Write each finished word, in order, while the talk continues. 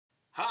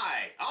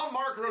I'm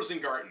Mark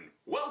Rosengarten.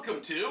 Welcome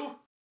to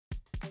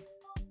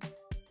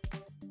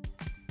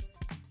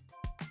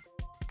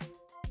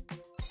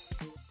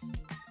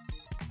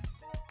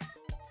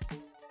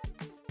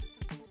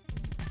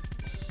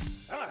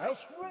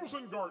Ask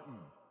Rosengarten.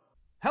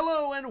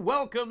 Hello and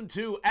welcome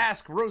to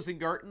Ask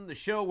Rosengarten, the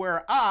show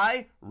where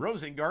I,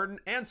 Rosengarten,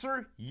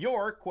 answer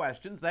your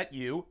questions that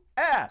you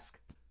ask.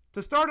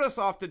 To start us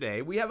off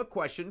today, we have a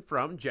question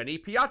from Jenny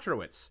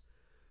Piotrowicz.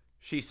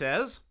 She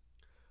says,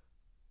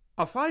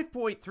 a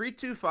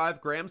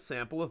 5.325 gram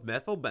sample of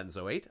methyl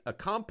benzoate, a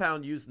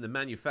compound used in the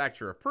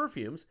manufacture of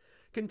perfumes,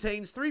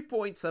 contains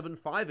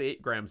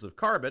 3.758 grams of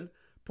carbon,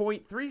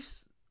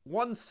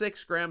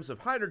 0.316 grams of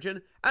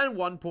hydrogen, and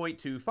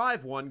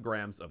 1.251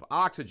 grams of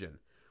oxygen.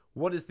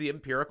 What is the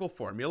empirical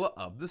formula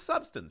of the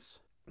substance?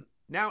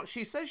 Now,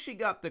 she says she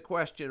got the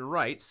question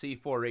right,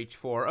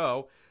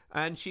 C4H4O,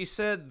 and she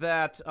said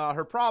that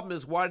her problem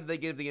is, why did they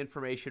give the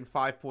information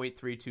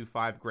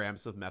 5.325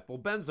 grams of methyl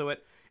benzoate?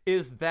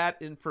 Is that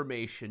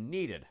information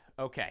needed?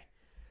 Okay,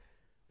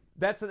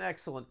 that's an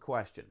excellent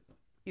question.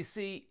 You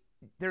see,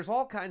 there's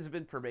all kinds of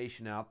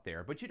information out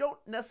there, but you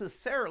don't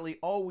necessarily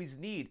always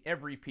need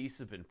every piece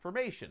of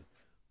information.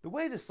 The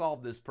way to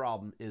solve this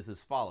problem is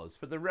as follows,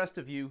 for the rest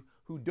of you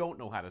who don't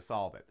know how to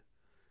solve it.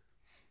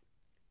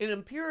 An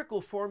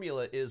empirical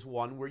formula is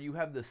one where you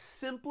have the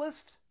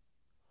simplest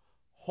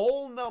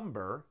whole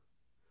number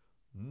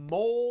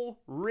mole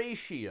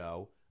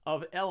ratio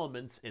of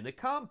elements in a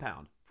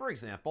compound. For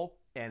example,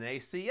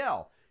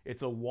 NaCl.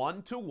 It's a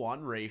 1-to-1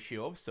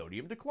 ratio of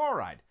sodium to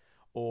chloride.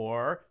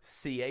 Or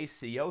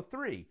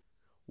CaCO3,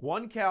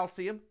 1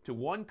 calcium to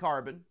 1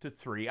 carbon to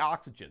 3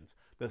 oxygens.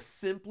 The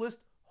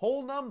simplest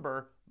whole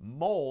number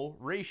mole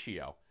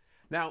ratio.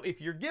 Now, if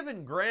you're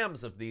given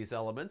grams of these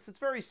elements, it's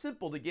very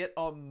simple to get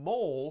a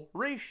mole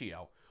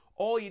ratio.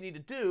 All you need to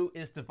do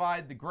is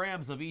divide the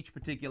grams of each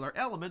particular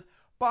element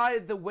by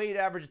the weight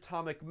average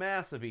atomic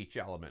mass of each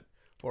element.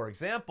 For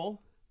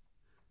example,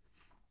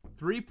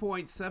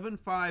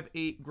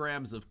 3.758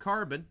 grams of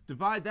carbon,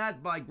 divide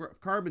that by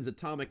carbon's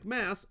atomic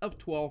mass of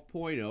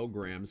 12.0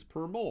 grams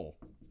per mole.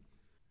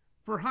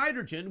 For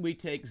hydrogen, we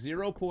take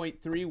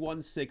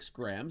 0.316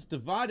 grams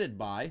divided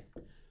by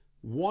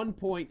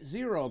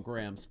 1.0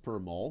 grams per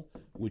mole,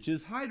 which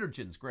is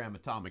hydrogen's gram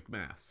atomic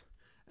mass.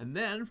 And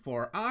then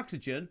for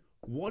oxygen,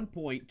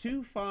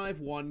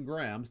 1.251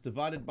 grams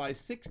divided by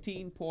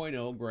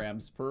 16.0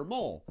 grams per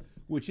mole,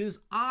 which is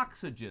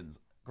oxygen's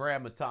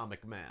gram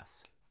atomic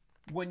mass.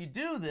 When you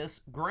do this,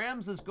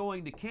 grams is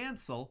going to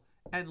cancel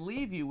and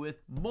leave you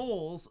with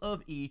moles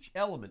of each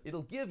element.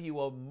 It'll give you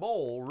a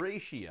mole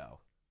ratio.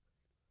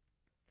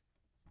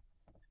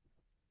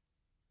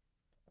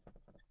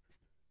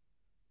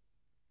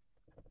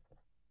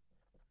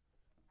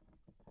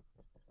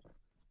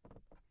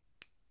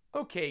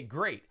 Okay,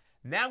 great.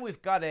 Now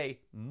we've got a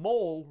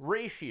mole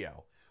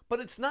ratio. But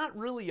it's not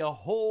really a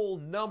whole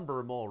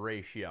number mole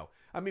ratio.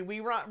 I mean,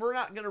 we're not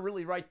going to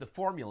really write the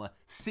formula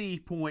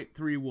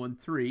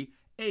C.313,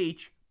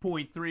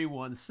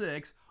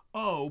 H.316,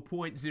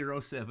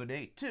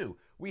 O.0782.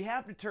 We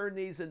have to turn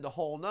these into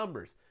whole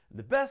numbers. And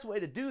the best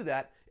way to do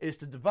that is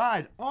to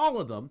divide all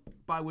of them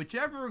by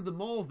whichever of the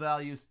mole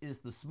values is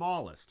the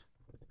smallest.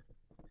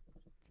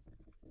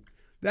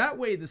 That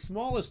way, the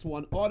smallest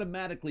one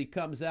automatically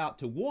comes out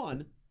to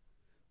 1,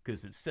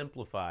 because it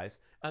simplifies,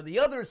 and the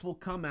others will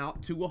come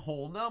out to a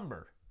whole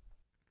number.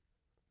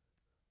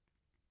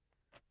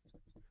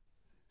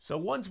 So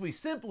once we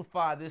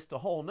simplify this to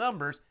whole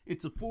numbers,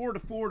 it's a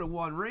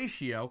 4-to-4-to-1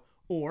 ratio,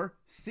 or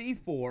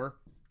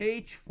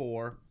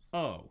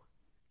C4H4O.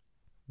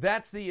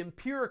 That's the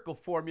empirical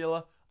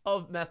formula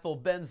of methyl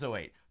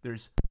benzoate.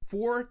 There's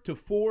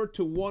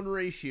 4-to-4-to-1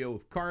 ratio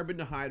of carbon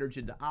to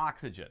hydrogen to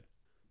oxygen.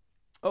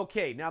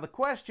 Okay, now the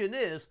question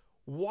is,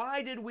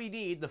 why did we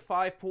need the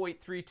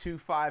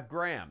 5.325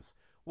 grams?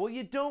 Well,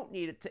 you don't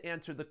need it to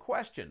answer the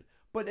question,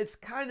 but it's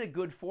kind of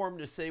good form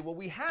to say, well,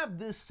 we have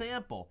this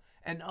sample,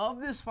 and of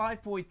this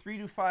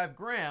 5.325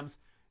 grams,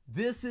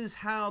 this is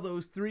how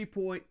these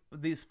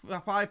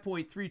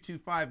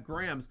 5.325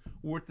 grams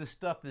worth of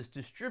stuff is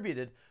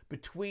distributed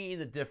between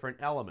the different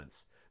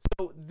elements.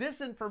 So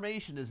this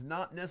information is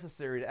not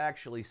necessary to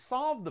actually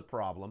solve the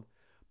problem,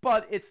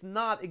 but it's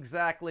not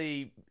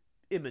exactly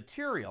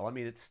immaterial. I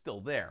mean, it's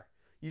still there.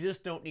 You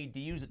just don't need to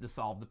use it to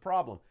solve the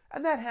problem.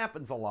 And that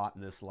happens a lot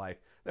in this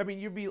life. I mean,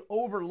 you'd be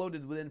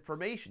overloaded with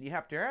information. You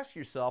have to ask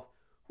yourself,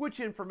 which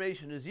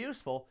information is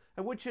useful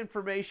and which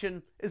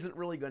information isn't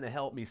really going to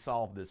help me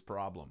solve this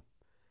problem?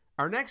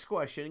 Our next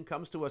question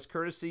comes to us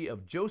courtesy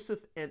of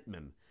Joseph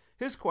Entman.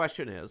 His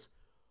question is,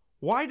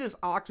 why does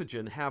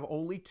oxygen have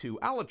only 2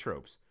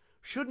 allotropes?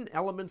 Shouldn't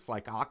elements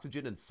like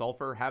oxygen and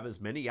sulfur have as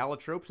many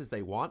allotropes as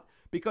they want?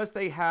 Because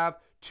they have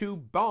 2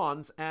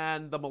 bonds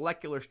and the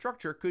molecular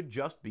structure could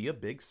just be a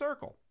big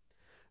circle.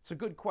 It's a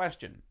good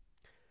question.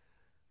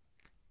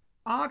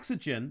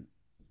 Oxygen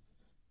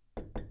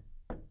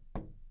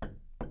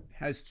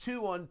has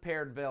 2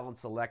 unpaired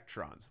valence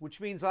electrons, which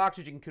means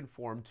oxygen can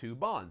form 2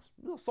 bonds.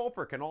 Well,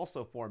 sulfur can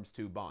also form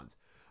 2 bonds.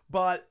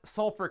 but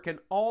sulfur can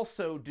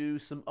also do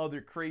some other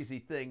crazy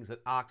things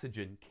that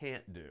oxygen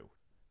can't do.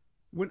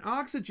 When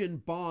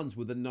oxygen bonds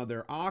with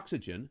another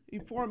oxygen, you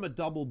form a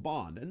double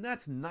bond, and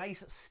that's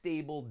nice,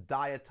 stable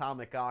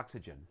diatomic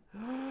oxygen.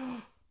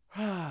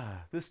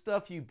 The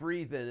stuff you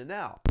breathe in and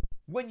out.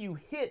 When you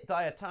hit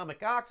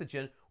diatomic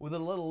oxygen with a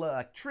little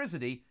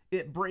electricity,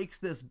 it breaks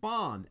this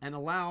bond and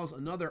allows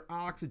another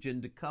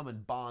oxygen to come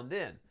and bond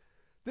in.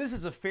 This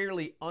is a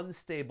fairly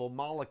unstable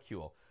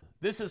molecule.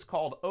 This is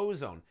called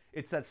ozone.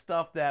 It's that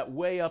stuff that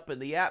way up in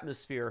the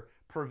atmosphere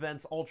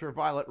prevents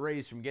ultraviolet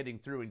rays from getting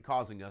through and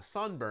causing us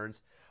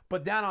sunburns.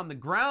 But down on the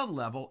ground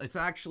level, it's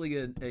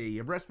actually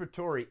a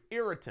respiratory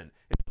irritant.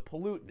 It's a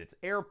pollutant. It's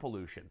air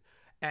pollution.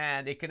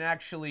 And it can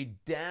actually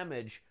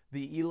damage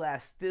the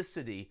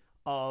elasticity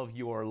of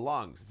your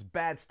lungs. It's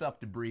bad stuff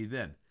to breathe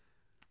in.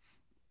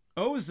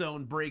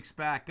 Ozone breaks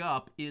back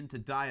up into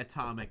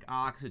diatomic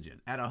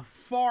oxygen at a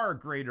far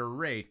greater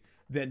rate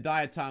than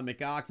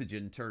diatomic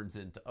oxygen turns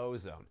into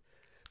ozone.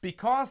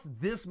 Because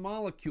this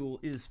molecule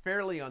is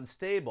fairly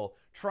unstable,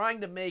 trying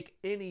to make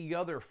any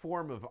other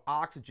form of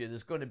oxygen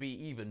is going to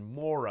be even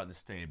more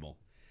unstable.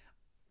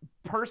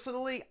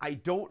 Personally, I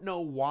don't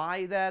know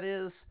why that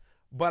is,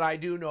 but I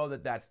do know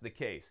that that's the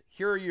case.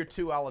 Here are your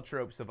two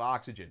allotropes of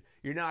oxygen.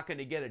 You're not going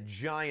to get a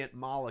giant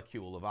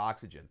molecule of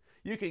oxygen.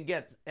 You can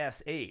get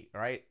S8,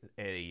 right?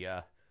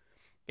 A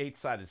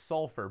 8-sided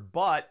sulfur,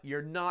 but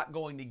you're not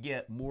going to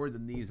get more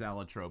than these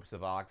allotropes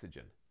of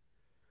oxygen.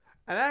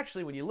 And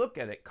actually, when you look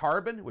at it,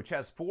 carbon, which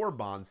has 4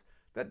 bonds,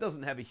 that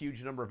doesn't have a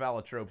huge number of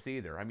allotropes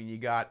either. I mean, you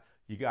got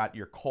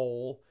your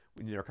coal.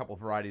 There are a couple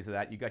of varieties of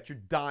that. You got your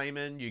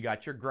diamond, you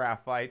got your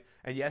graphite,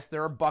 and yes,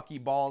 there are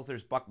buckyballs.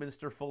 There's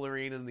Buckminster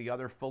fullerene and the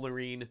other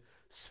fullerene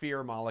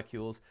sphere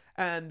molecules,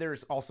 and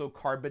there's also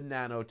carbon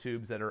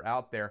nanotubes that are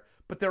out there,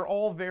 but they're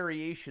all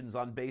variations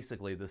on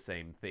basically the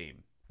same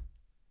theme.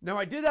 Now,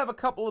 I did have a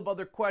couple of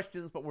other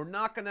questions, but we're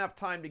not going to have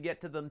time to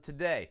get to them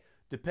today.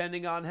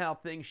 Depending on how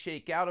things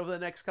shake out over the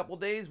next couple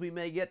days, we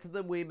may get to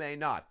them, we may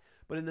not.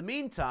 But in the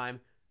meantime,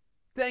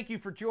 thank you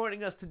for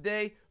joining us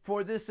today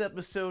for this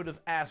episode of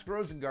Ask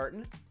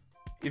Rosengarten.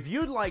 If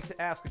you'd like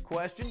to ask a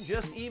question,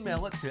 just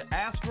email it to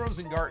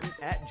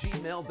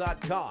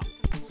askrosengarten@gmail.com.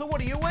 So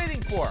what are you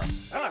waiting for?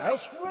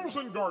 Ask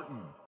Rosengarten!